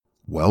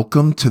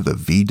Welcome to the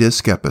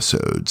V-Disc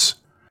episodes,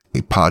 a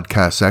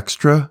podcast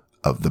extra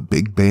of the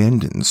Big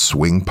Band and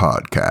Swing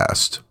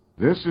podcast.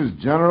 This is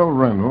General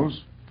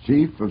Reynolds,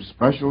 Chief of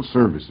Special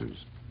Services.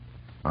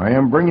 I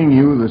am bringing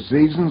you the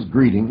season's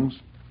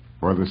greetings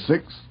for the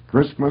 6th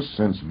Christmas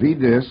since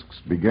V-Discs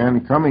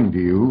began coming to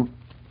you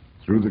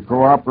through the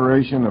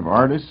cooperation of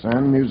artists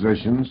and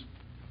musicians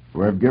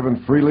who have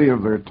given freely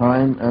of their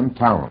time and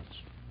talents.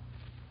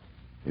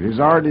 It is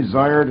our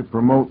desire to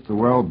promote the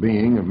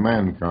well-being of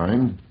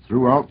mankind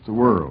throughout the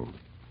world.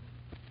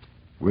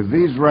 With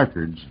these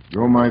records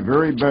go my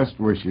very best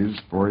wishes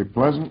for a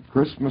pleasant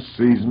Christmas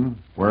season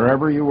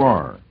wherever you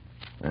are.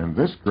 And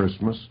this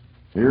Christmas,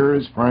 here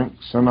is Frank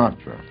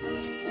Sinatra.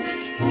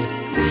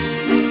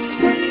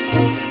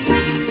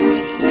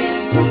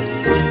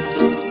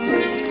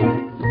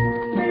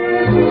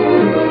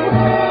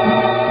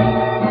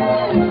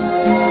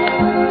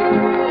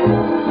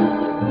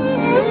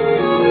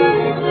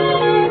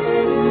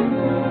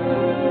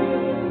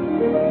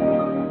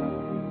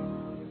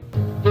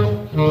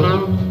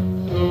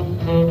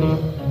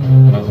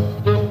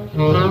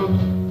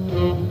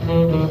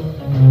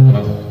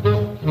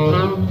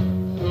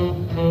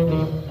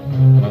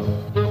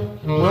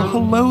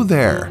 Hello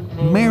there.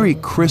 Merry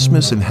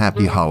Christmas and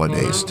Happy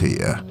Holidays to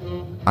you.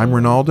 I'm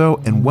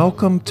Ronaldo, and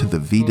welcome to the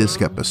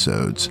V-Disc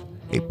episodes,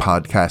 a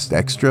podcast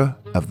extra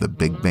of the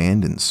Big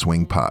Band and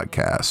Swing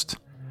podcast.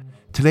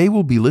 Today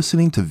we'll be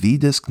listening to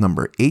V-Disc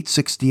number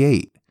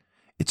 868.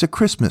 It's a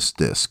Christmas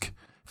disc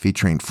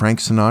featuring Frank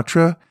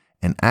Sinatra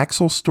and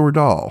Axel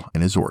Stordahl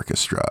and his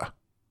orchestra.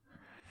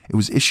 It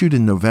was issued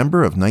in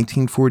November of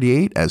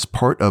 1948 as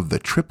part of the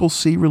Triple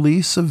C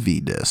release of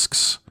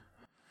V-Discs.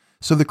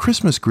 So the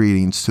Christmas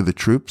greetings to the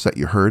troops that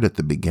you heard at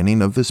the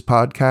beginning of this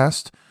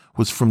podcast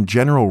was from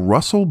General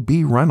Russell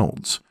B.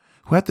 Reynolds,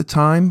 who at the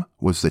time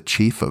was the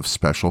Chief of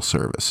Special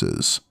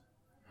Services.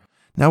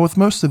 Now with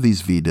most of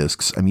these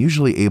V-Discs, I'm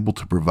usually able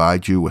to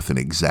provide you with an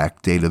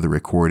exact date of the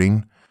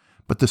recording,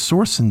 but the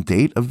source and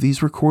date of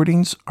these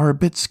recordings are a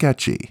bit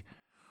sketchy.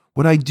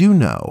 What I do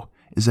know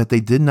is that they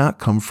did not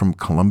come from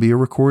Columbia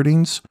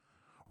Recordings,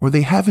 or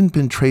they haven't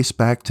been traced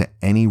back to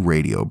any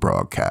radio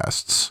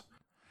broadcasts.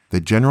 The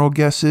general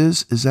guess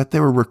is that they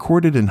were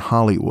recorded in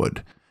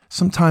Hollywood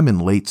sometime in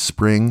late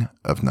spring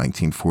of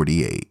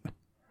 1948.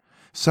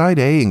 Side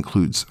A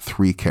includes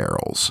 3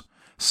 carols: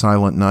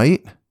 Silent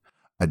Night,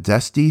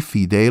 Adeste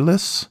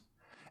Fidelis,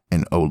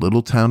 and O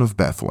Little Town of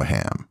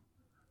Bethlehem.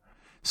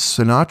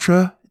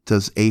 Sinatra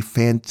does a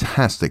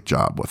fantastic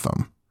job with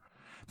them.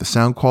 The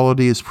sound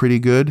quality is pretty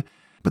good,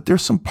 but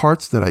there's some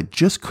parts that I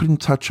just couldn't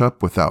touch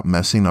up without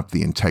messing up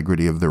the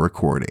integrity of the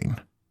recording.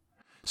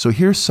 So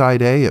here's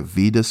side A of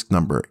V-Disc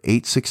number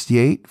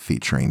 868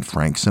 featuring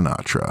Frank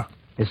Sinatra.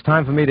 It's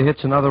time for me to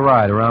hitch another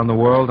ride around the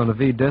world on a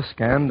V-Disc,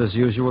 and as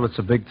usual, it's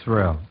a big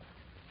thrill,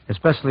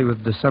 especially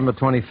with December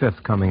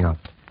 25th coming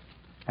up.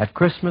 At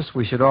Christmas,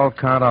 we should all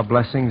count our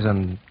blessings,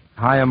 and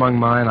high among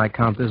mine, I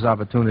count this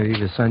opportunity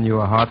to send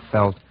you a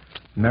heartfelt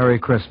Merry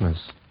Christmas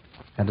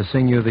and to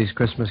sing you these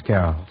Christmas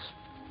carols.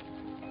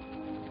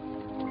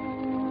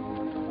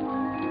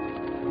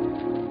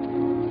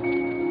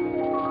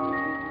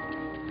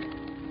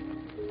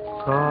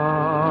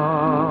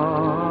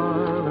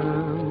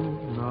 Silent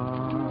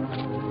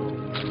night,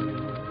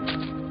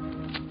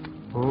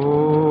 holy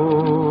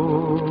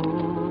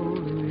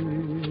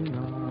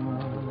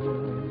night,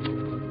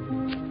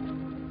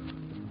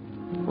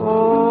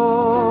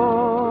 all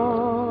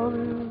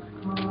is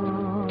calm,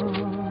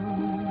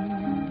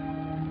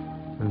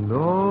 and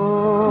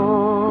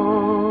all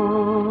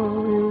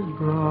is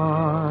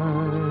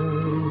bright,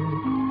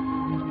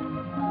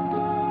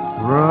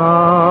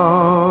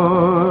 round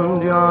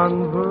yon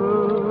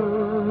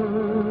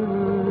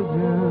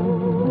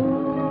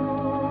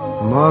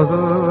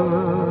mother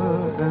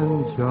and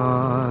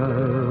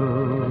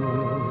child,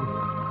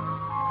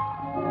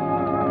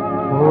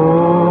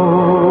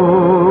 holy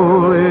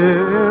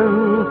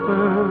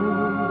infant,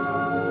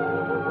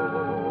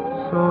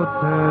 so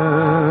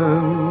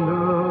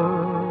tender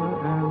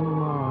and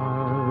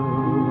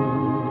mild,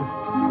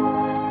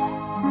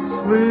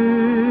 sleep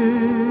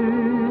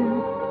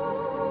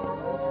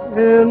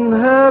in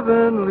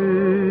heavenly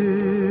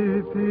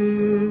peace.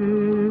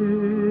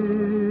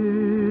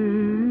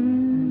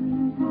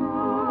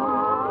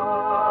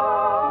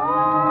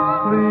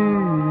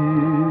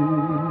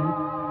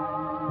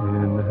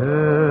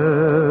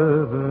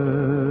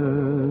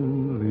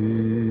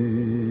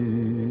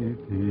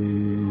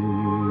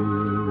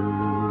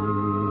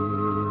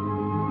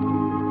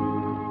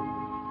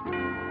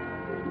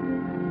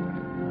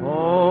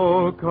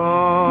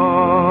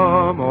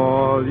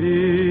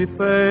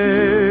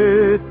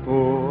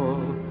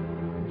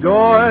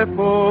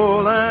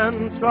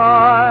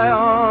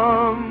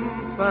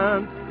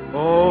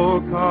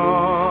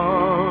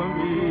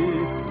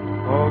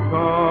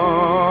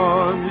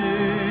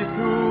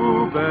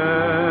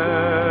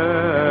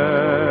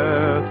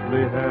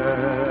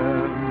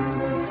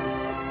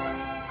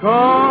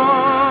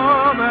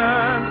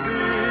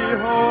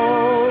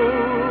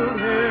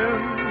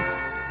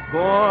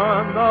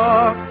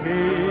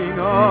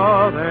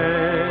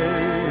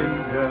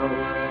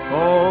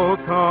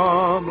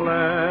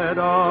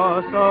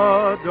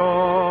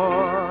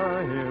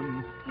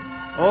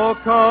 Oh,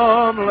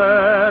 come,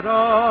 let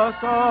us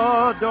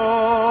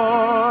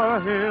adore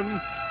him.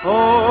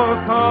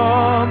 Oh,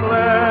 come,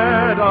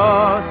 let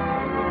us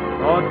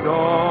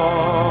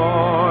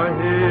adore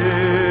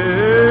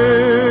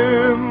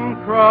him.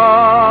 Christ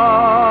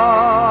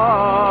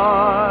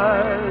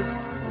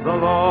the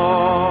Lord.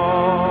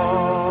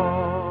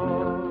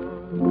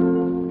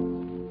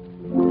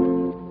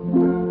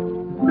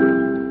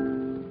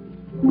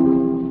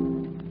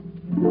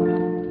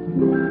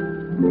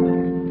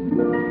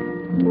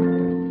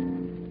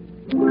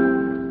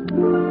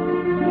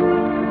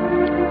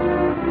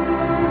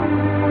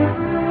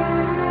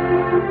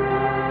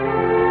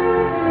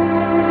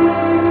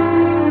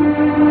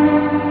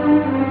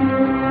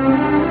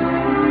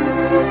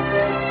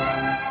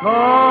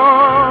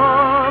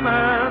 Come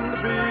and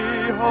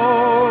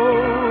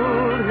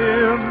behold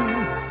him,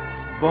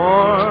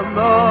 born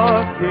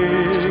the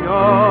King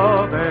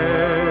of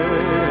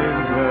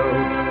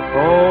angels.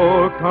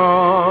 Oh,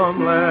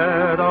 come,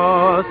 let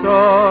us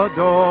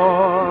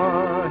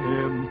adore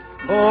him.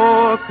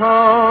 Oh,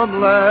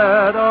 come,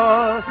 let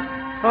us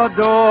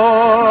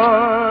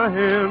adore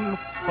him.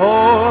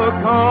 Oh,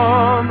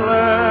 come,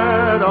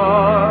 let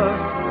us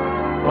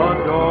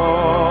adore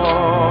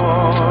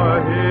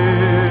him.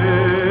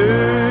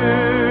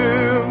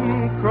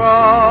 Christ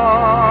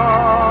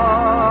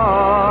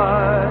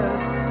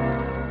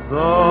the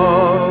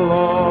Lord.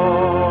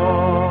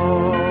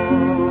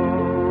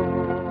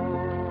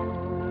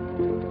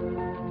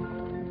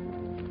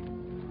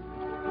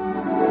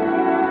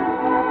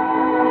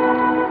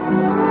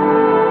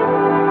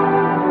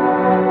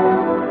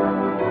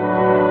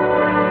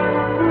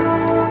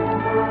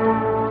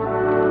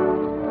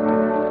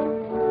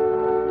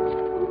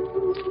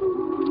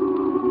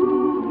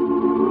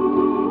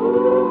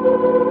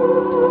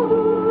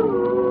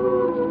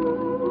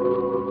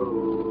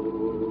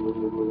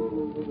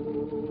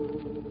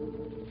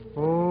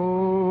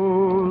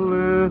 Oh,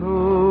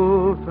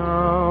 little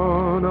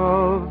town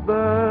of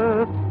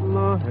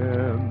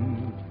Bethlehem,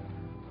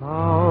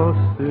 how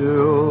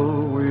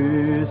still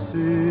we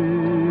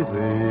see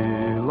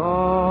thee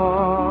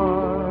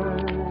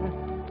lie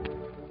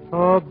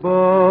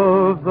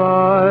above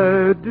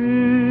thy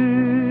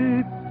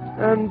deep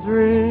and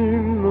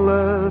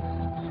dreamless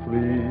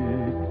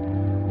sleep.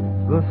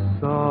 The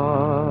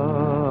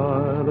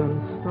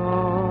silent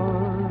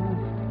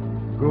stars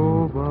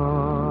go by,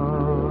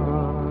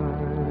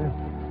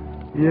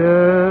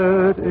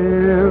 yet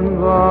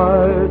in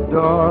thy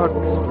dark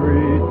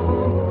streets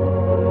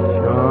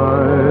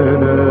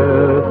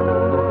shineth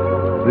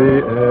the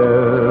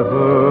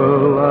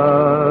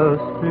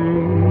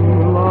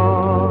everlasting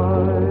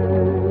light.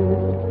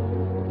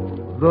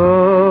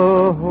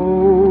 The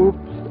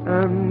hopes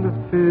and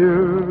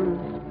fears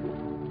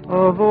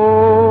of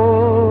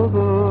all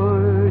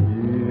the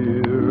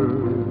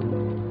years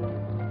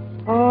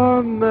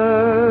are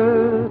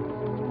met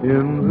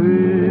in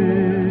thee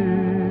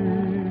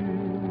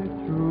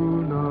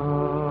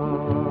tonight.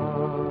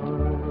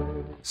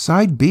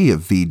 Side B of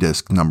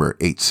V-Disc number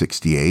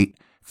 868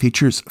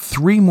 features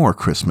 3 more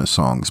Christmas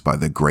songs by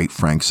the great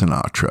Frank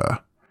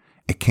Sinatra.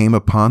 It Came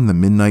Upon the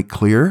Midnight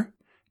Clear,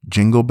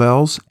 Jingle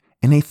Bells,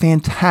 and a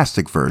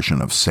fantastic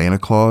version of Santa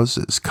Claus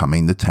is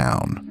Coming to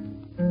Town.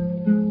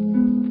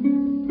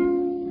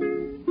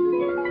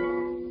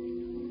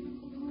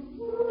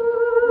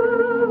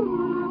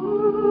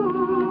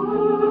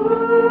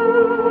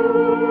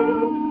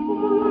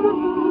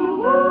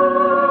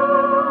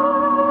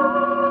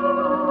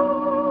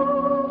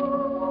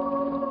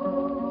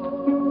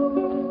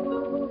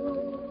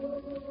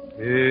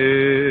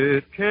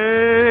 It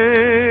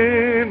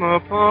came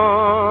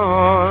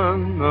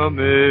upon the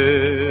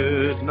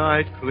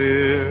midnight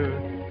clear,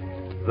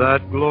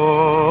 that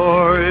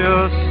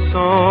glorious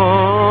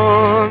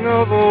song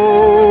of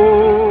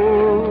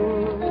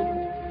old,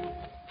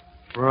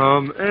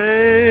 from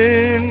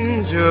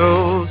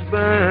angels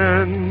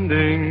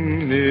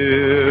bending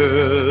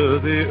near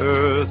the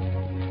earth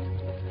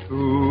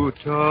to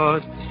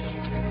touch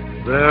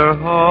their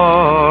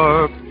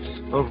harps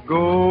of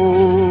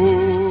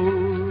gold.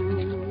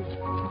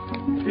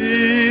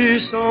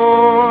 Peace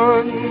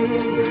on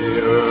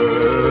the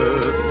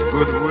earth,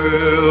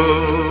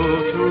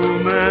 goodwill to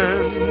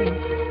men,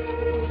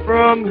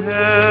 from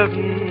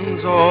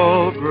heaven's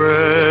all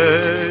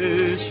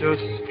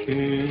gracious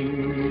King.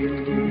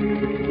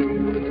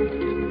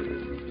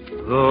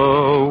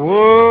 The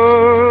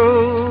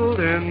world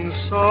in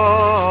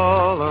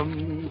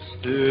solemn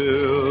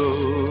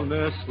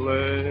stillness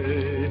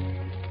lay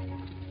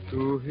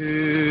to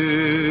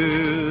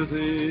hear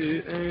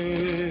the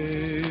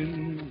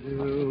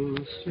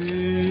angels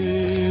sing.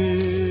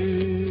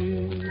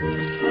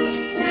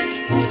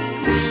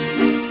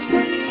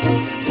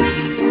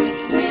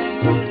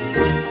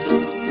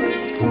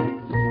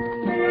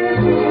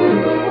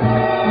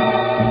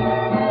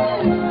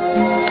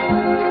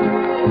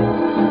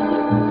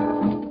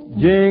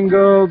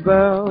 Jingle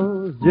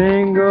bells,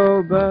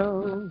 jingle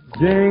bells,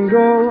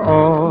 jingle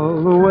all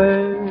the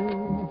way.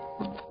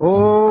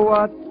 Oh,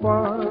 what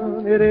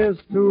fun it is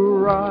to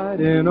ride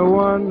in a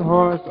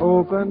one-horse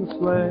open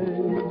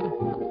sleigh.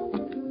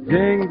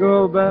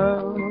 Jingle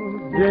bells,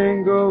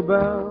 jingle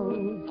bells,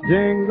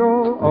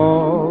 jingle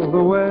all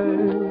the way.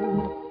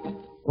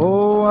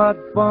 Oh, what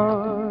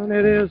fun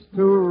it is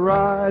to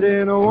ride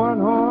in a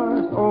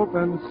one-horse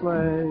open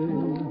sleigh.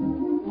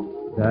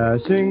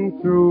 Dashing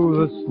through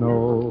the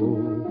snow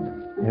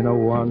in a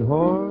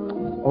one-horse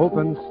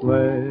open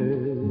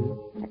sleigh.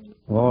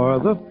 O'er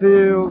the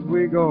fields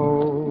we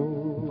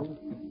go,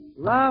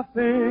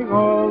 laughing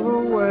all the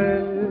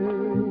way.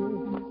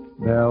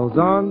 Bells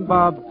on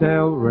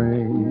bobtail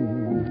ring,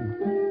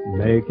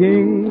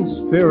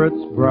 making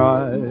spirits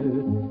bright.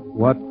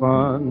 What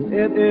fun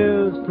it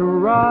is to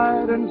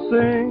ride and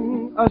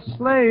sing a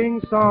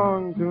sleighing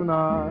song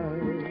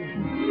tonight.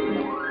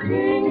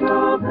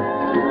 Jingle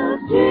bells,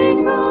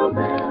 jingle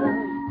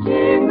bells,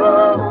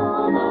 jingle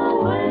all the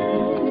way.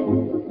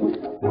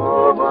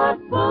 Oh, what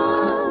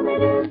fun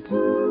it is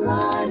to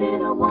ride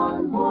in a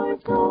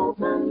one-horse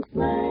open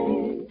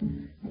sleigh.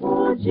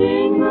 Oh,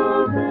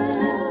 jingle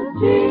bells,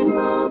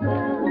 jingle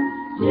bells,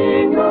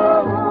 jingle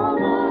all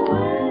the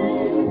way.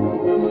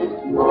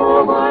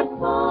 Oh, what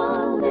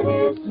fun it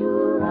is to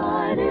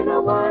ride in a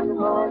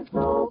one-horse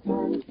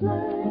open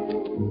sleigh.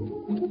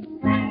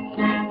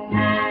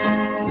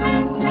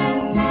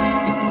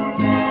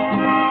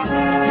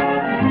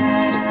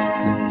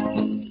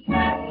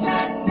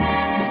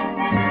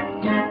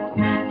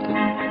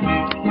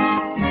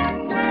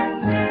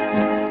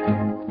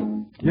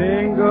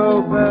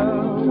 Jingle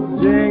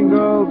bells,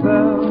 jingle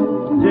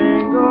bells,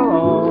 jingle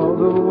all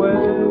the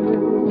way.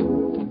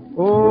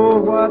 Oh,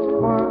 what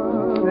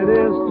fun it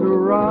is to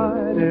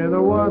ride in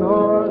a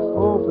one-horse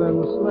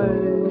open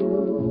sleigh.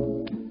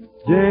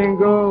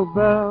 Jingle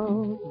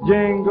bells,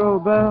 jingle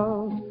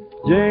bells,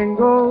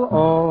 jingle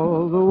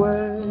all the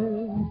way.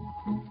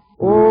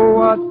 Oh,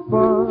 what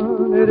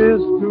fun it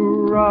is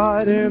to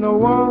ride in a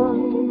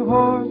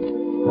one-horse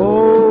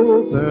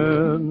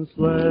open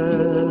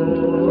sleigh.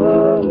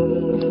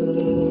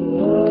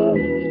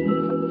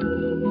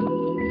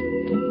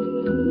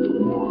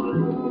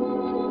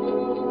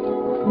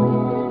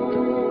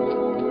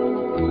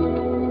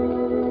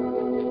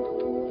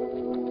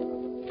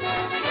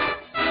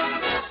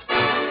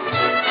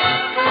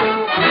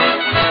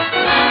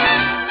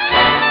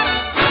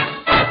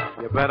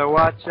 You better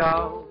watch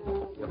out,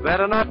 you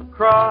better not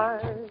cry,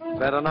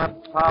 better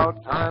not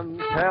pout, I'm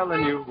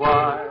telling you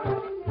why.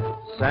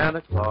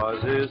 Santa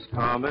Claus is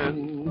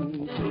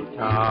coming to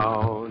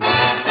town.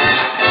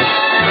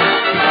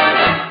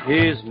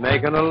 He's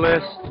making a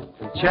list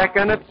and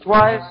checking it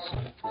twice.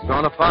 He's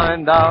gonna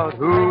find out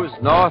who's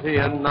naughty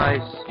and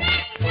nice.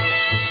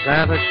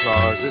 Santa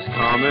Claus is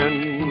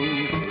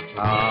coming to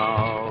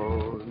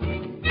town.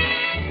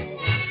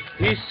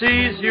 He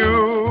sees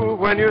you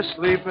when you're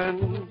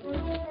sleeping.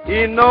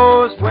 He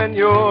knows when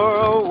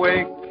you're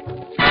awake.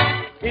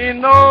 He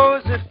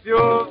knows if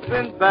you've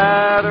been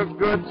bad or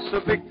good, so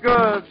be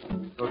good,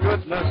 for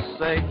goodness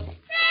sake.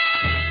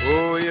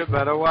 Oh, you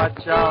better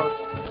watch out.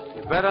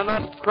 You better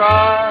not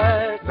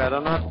cry, better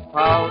not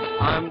pout.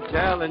 I'm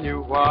telling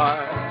you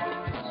why.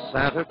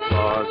 Santa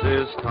Claus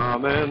is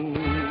coming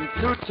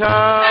to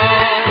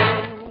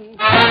town.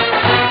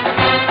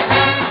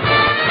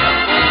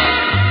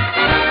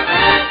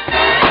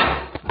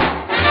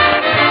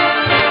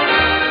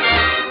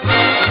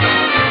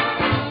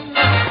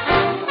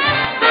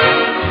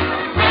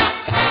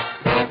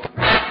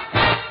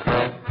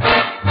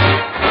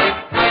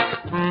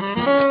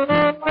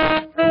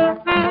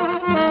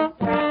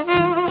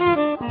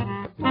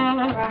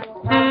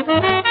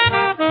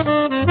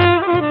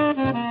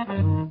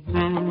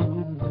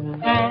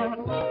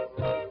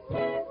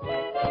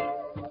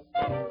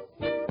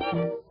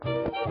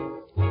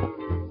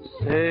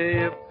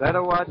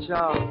 Better watch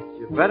out,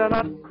 you better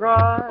not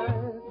cry,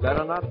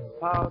 better not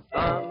pout,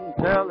 I'm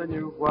telling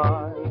you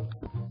why.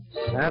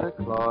 Santa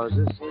Claus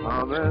is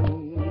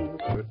coming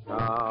to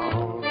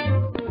town.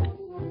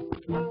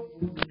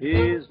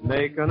 He's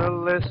making a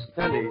list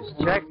and he's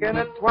checking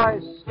it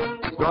twice.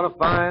 He's gonna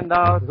find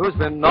out who's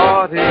been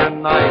naughty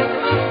and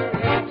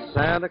nice.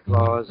 Santa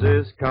Claus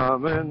is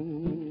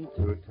coming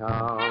to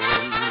town.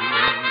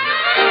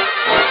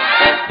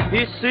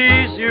 He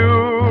sees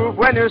you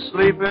when you're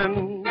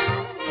sleeping.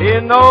 He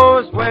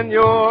knows when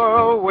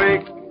you're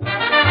awake.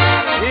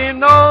 He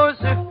knows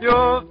if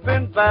you've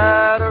been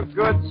bad or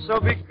good, so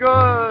be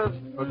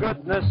good, for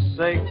goodness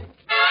sake.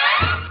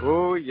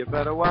 Oh, you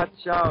better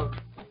watch out.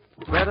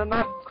 Better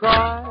not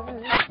cry,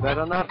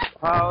 better not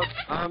pout.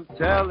 I'm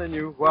telling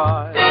you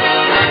why.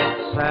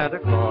 Santa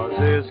Claus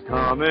is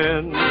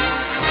coming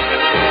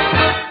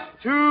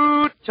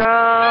to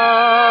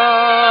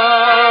town.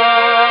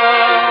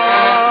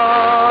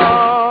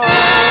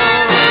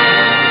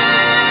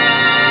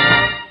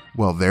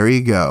 Well, there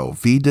you go,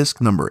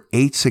 V-Disc number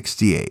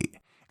 868,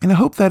 and I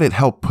hope that it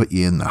helped put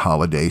you in the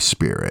holiday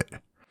spirit.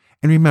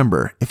 And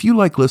remember, if you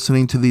like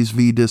listening to these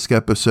V-Disc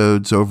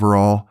episodes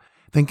overall,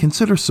 then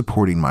consider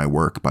supporting my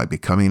work by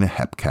becoming a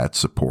Hepcat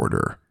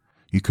supporter.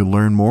 You can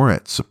learn more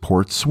at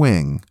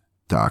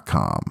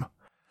supportswing.com.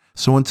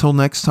 So until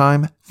next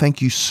time,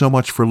 thank you so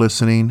much for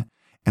listening,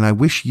 and I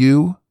wish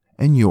you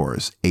and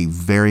yours a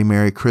very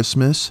Merry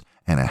Christmas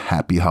and a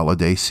happy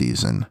holiday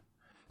season.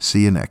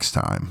 See you next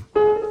time.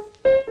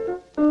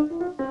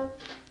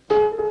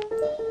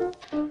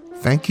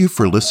 Thank you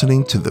for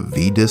listening to the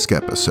V-Disc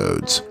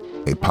episodes,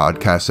 a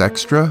podcast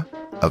extra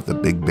of the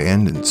Big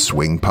Band and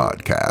Swing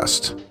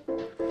podcast.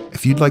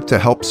 If you'd like to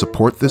help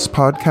support this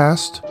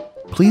podcast,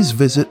 please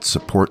visit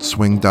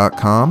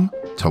supportswing.com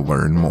to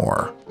learn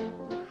more.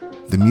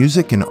 The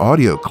music and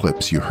audio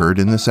clips you heard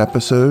in this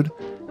episode,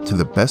 to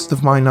the best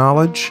of my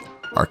knowledge,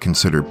 are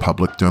considered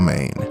public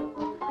domain.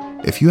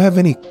 If you have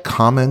any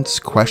comments,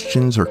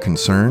 questions, or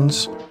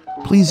concerns,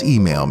 please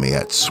email me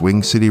at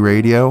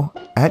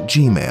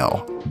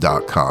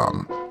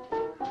swingcityradio@gmail.com.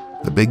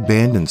 The Big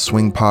Band and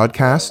Swing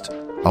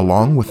podcast,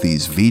 along with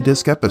these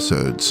V-Disc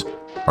episodes,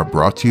 are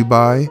brought to you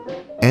by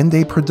and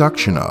a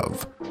production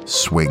of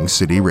Swing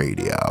City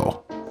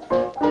Radio.